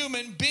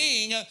human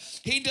being.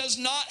 He does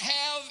not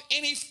have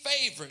any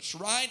favorites,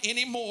 right,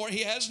 anymore.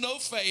 He has no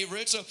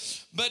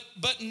favorites. But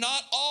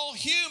not all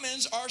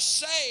humans are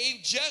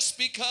saved just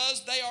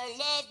because they are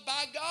loved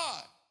by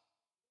God.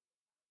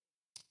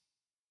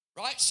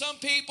 Right? Some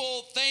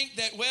people think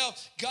that, well,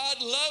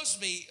 God loves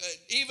me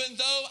even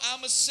though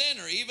I'm a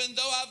sinner, even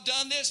though I've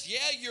done this.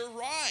 Yeah, you're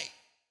right.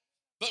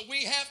 But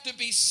we have to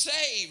be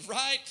saved,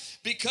 right?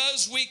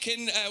 Because we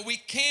can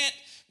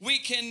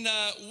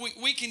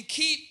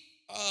keep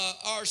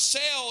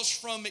ourselves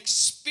from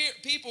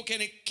people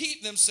can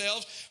keep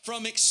themselves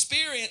from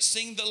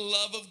experiencing the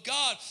love of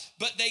God,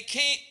 but they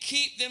can't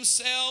keep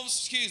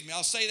themselves,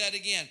 I'll say that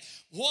again.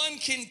 One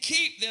can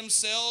keep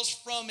themselves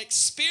from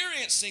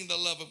experiencing the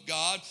love of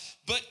God,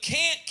 but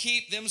can't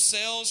keep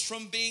themselves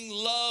from being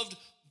loved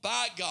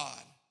by God.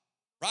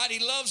 Right?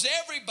 He loves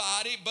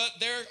everybody, but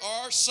there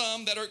are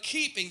some that are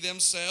keeping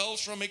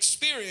themselves from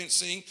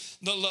experiencing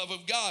the love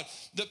of God.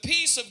 The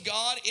peace of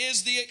God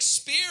is the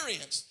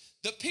experience.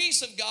 The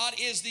peace of God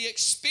is the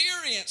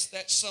experience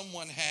that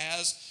someone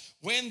has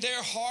when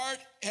their heart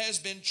has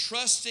been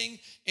trusting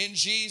in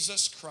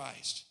Jesus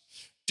Christ.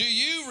 Do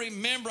you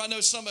remember, I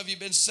know some of you have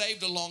been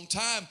saved a long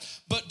time,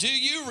 but do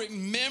you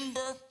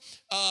remember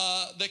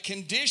the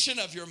condition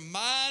of your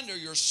mind or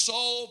your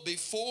soul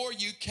before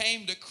you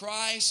came to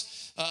Christ?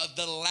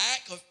 The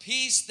lack of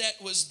peace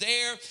that was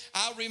there.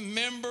 I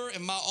remember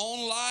in my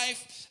own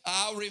life,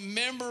 I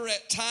remember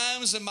at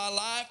times in my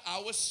life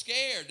I was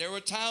scared. There were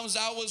times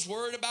I was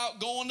worried about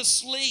going to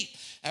sleep.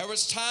 There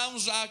was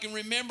times I can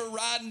remember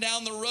riding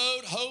down the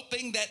road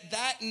hoping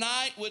that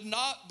night would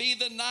not be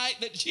the night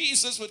that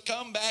Jesus would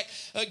come back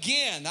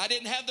again. I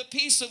didn't have the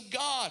peace of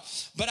God,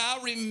 but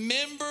I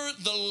remember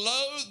the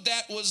load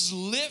that was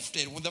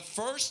lifted. When the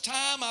first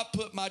time I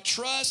put my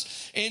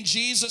trust in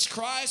Jesus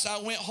Christ,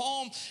 I went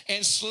home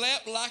and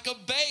slept like a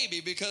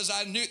baby because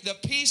I knew the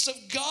peace of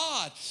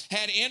God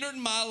had entered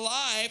my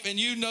life, and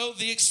you know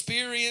the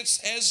experience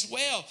as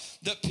well.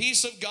 The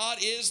peace of God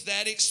is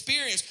that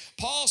experience.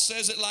 Paul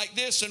says it like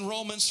this in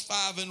Romans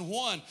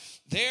 5:1.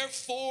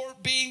 Therefore,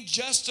 being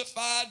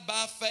justified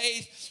by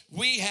faith,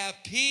 we have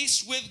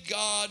peace with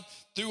God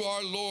through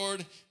our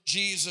Lord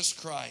Jesus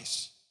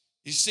Christ.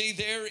 You see,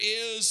 there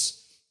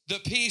is the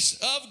peace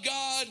of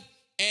God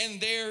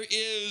and there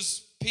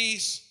is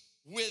peace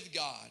with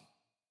God.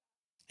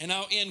 And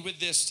I'll end with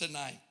this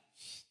tonight.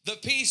 The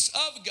peace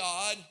of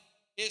God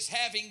is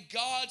having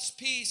God's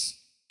peace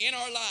in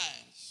our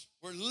lives.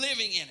 We're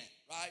living in it,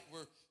 right?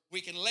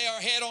 We can lay our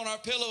head on our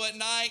pillow at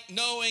night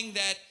knowing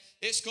that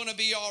it's going to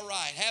be all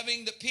right.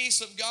 Having the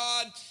peace of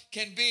God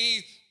can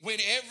be when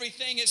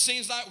everything, it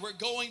seems like we're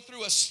going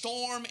through a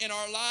storm in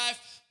our life,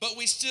 but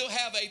we still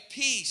have a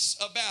peace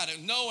about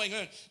it, knowing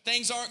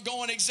things aren't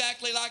going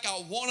exactly like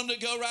I want them to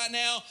go right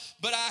now,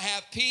 but I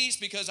have peace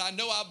because I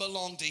know I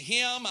belong to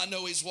Him. I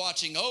know He's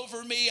watching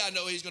over me. I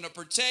know He's going to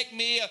protect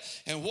me,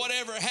 and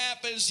whatever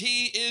happens,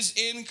 He is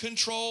in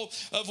control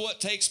of what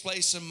takes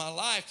place in my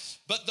life.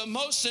 But the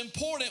most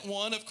important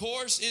one, of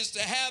course, is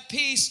to have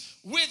peace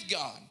with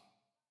God.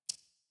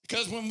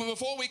 Because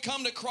before we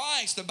come to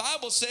Christ, the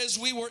Bible says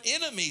we were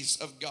enemies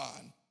of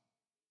God.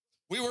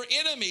 We were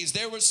enemies.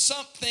 There was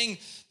something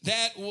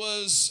that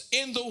was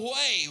in the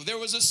way. There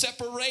was a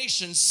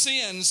separation.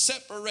 Sin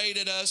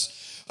separated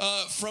us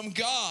from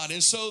God.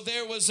 And so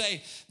there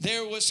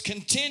was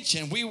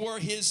contention. We were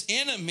his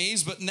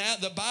enemies, but now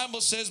the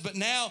Bible says, but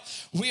now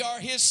we are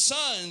his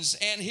sons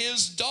and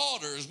his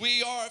daughters.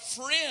 We are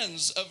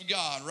friends of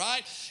God,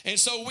 right? And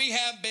so we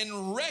have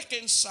been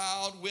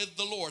reconciled with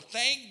the Lord.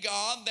 Thank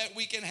God that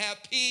we can have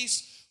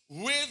peace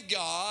with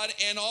God,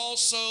 and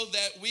also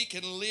that we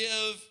can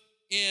live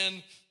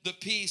in the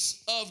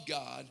peace of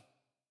God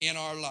in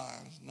our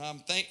lives. And I'm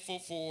thankful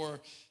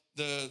for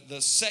the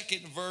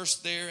second verse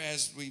there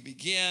as we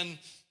begin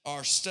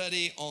our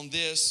study on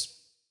this.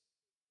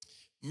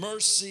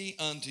 Mercy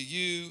unto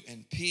you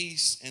and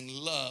peace and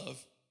love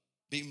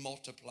be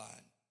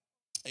multiplied.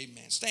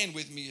 Amen. Stand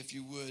with me if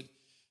you would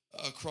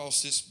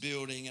across this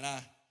building, and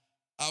I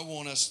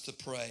want us to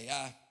pray.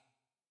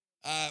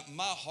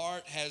 My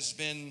heart has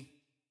been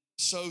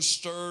so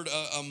stirred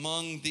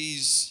among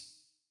this.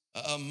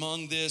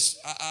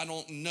 I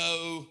don't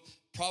know.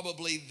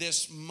 Probably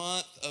this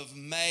month of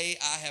May,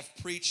 I have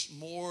preached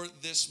more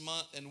this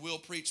month and will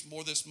preach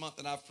more this month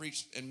than I've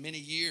preached in many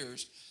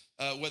years,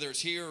 whether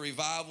it's here,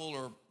 revival,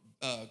 or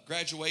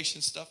graduation,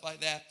 stuff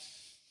like that.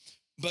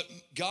 But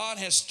God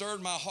has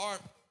stirred my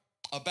heart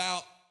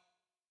about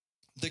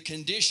the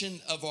condition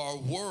of our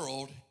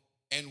world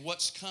and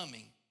what's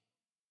coming,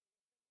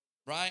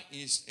 right?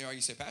 You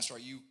say, Pastor,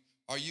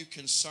 are you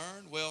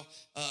concerned? Well,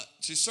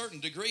 to a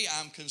certain degree,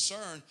 I'm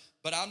concerned,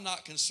 but I'm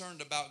not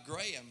concerned about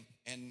Graham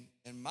and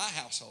my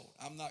household.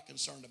 I'm not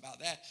concerned about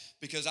that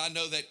because I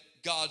know that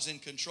God's in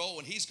control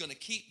and he's going to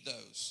keep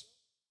those.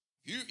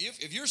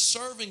 If you're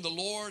serving the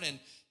Lord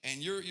and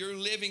you're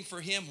living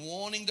for him,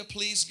 wanting to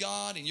please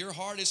God, and your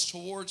heart is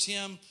towards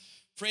him,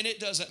 friend, it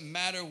doesn't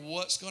matter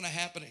what's going to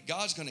happen.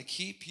 God's going to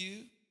keep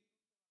you.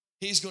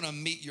 He's going to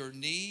meet your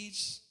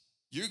needs.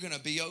 You're going to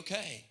be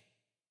okay.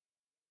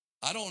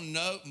 I don't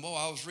know. Boy,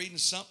 I was reading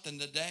something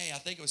today. I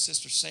think it was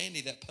Sister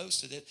Sandy that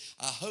posted it.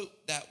 I hope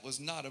that was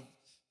not a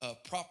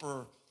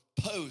proper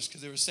post,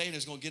 because they were saying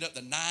it's going to get up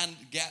to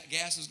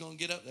gas is going to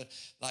get up to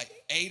like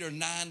 $8 or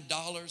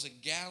 $9 a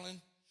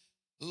gallon.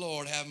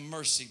 Lord have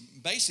mercy.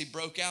 Basically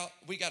broke out.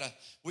 We got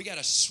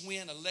a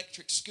Swin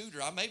electric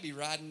scooter. I may be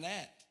riding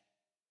that.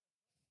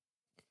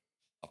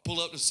 I'll pull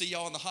up to see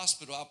y'all in the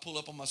hospital. I'll pull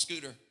up on my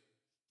scooter.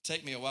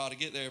 Take me a while to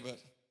get there,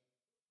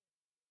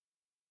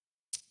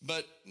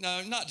 but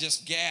no, not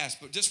just gas,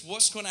 but just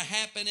what's going to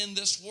happen in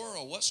this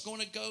world. What's going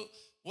to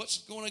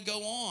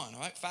go on,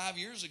 right? 5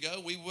 years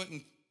ago, we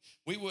wouldn't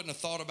have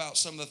thought about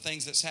some of the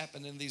things that's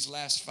happened in these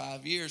last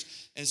 5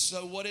 years. And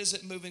so what is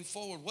it moving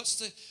forward? What's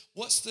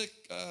the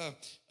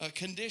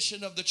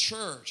condition of the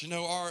church? You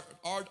know,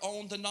 our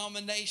own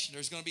denomination,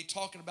 there's going to be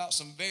talking about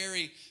some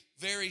very,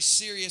 very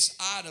serious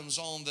items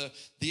on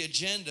the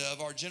agenda of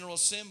our General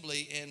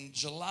Assembly in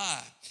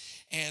July.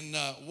 And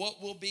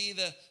what will be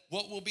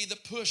the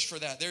push for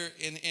that? They're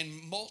in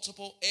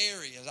multiple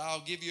areas.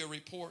 I'll give you a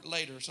report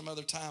later some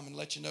other time and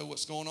let you know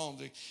what's going on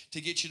to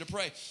get you to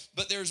pray.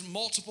 But there's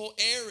multiple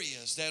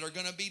areas that are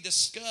going to be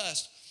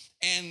discussed,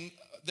 and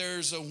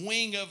there's a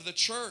wing of the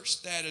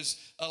church that is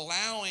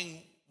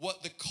allowing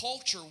what the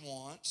culture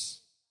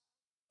wants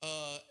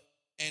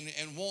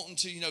and wanting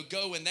to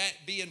go and that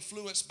be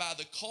influenced by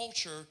the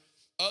culture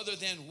other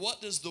than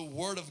what does the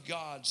Word of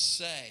God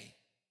say.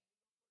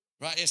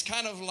 Right? It's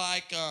kind of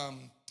like,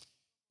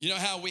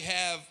 how we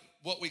have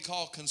what we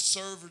call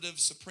conservative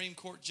Supreme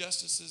Court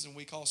justices, and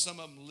we call some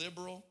of them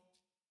liberal.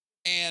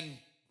 And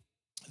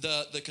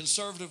the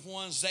conservative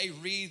ones, they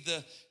read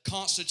the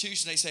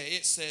Constitution. They say,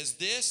 it says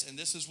this, and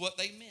this is what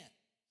they meant.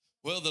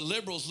 Well, the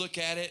liberals look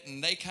at it,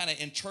 and they kind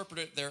of interpret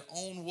it their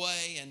own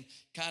way and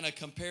kind of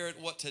compare it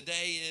what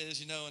today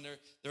is, and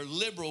they're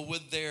liberal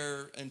with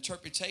their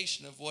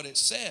interpretation of what it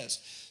says.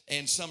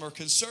 And some are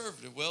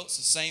conservative. Well, it's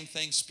the same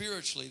thing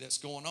spiritually that's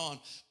going on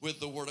with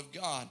the Word of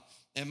God.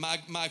 And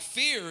my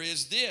fear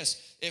is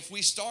this: if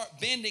we start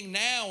bending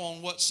now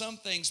on what some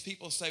things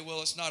people say,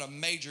 well, it's not a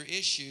major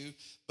issue,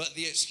 but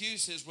the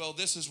excuse is, well,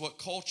 this is what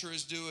culture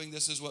is doing,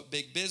 this is what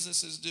big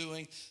business is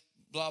doing,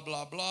 blah,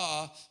 blah,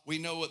 blah. We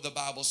know what the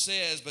Bible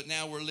says, but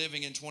now we're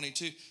living in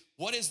 22.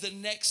 What is the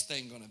next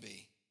thing going to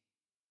be?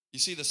 You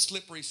see the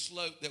slippery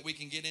slope that we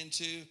can get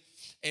into?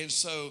 And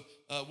so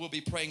we'll be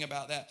praying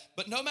about that.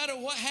 But no matter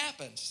what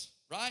happens,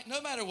 right?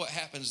 No matter what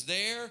happens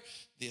there,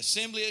 the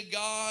Assembly of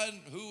God,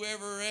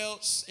 whoever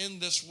else in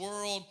this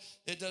world,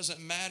 it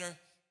doesn't matter.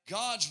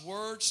 God's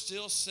Word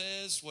still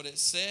says what it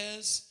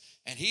says,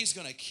 and He's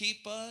going to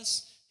keep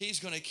us.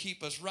 He's going to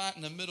keep us right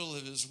in the middle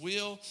of His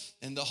will,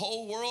 and the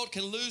whole world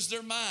can lose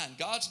their mind.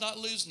 God's not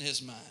losing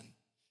His mind.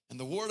 And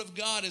the Word of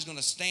God is going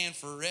to stand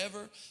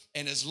forever.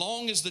 And as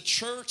long as the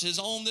church is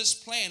on this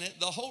planet,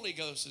 the Holy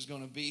Ghost is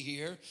going to be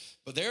here.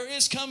 But there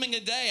is coming a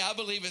day, I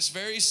believe it's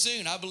very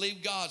soon. I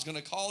believe God's going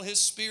to call His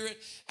Spirit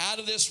out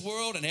of this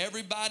world, and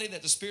everybody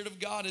that the Spirit of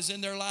God is in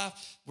their life,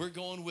 we're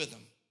going with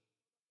them.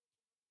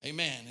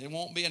 Amen. It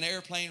won't be an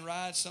airplane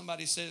ride.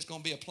 Somebody said it's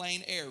going to be a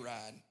plain air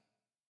ride.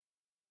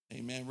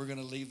 Amen. We're going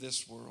to leave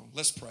this world.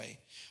 Let's pray.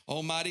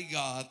 Almighty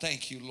God,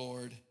 thank you,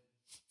 Lord,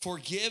 for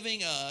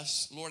giving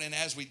us, Lord, and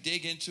as we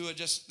dig into it,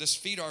 just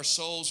feed our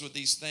souls with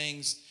these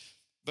things.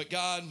 But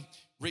God,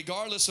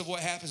 regardless of what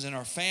happens in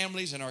our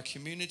families, in our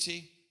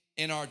community,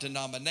 in our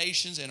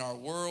denominations, in our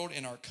world,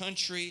 in our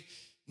country,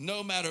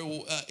 no matter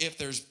if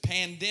there's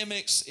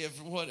pandemics,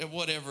 if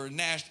whatever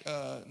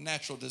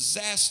natural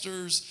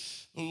disasters,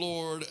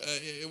 Lord,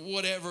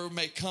 whatever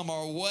may come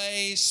our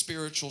way,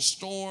 spiritual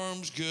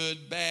storms,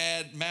 good,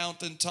 bad,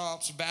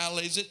 mountaintops,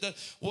 valleys,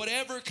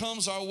 whatever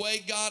comes our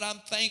way, God, I'm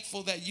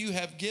thankful that you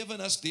have given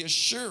us the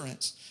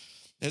assurance.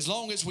 As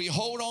long as we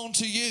hold on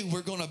to you,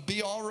 we're going to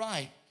be all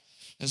right.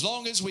 As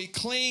long as we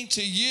cling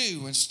to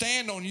you and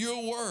stand on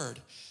your word.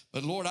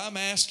 But Lord, I'm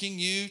asking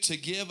you to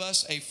give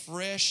us a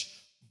fresh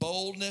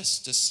boldness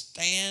to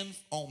stand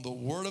on the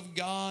word of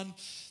God,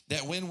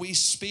 that when we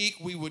speak,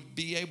 we would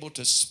be able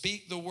to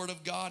speak the word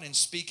of God and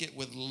speak it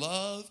with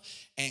love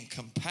and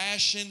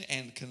compassion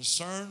and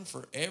concern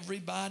for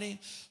everybody.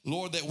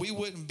 Lord, that we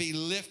wouldn't be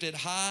lifted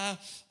high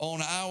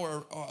on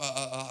our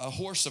a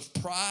horse of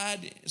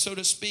pride, so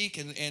to speak,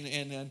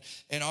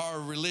 and our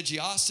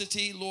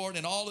religiosity, Lord,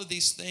 and all of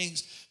these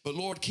things. But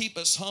Lord, keep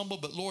us humble,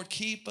 but Lord,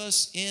 keep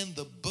us in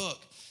the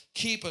book.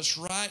 Keep us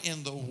right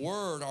in the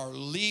word, our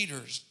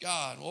leaders,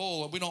 God.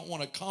 Oh, we don't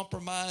want to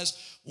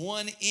compromise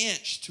 1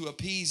 inch to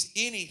appease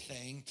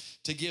anything,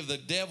 to give the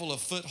devil a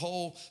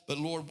foothold. But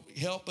Lord,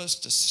 help us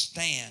to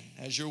stand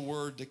as your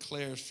word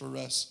declares for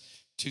us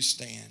to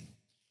stand.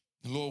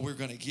 And Lord, we're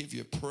going to give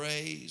you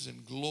praise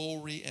and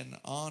glory and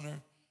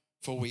honor,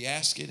 for we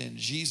ask it in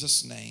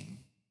Jesus' name.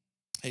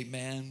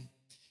 Amen.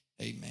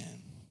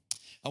 Amen.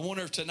 I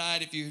wonder if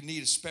tonight, if you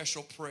need a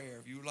special prayer,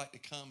 if you would like to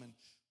come and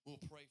we'll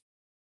pray.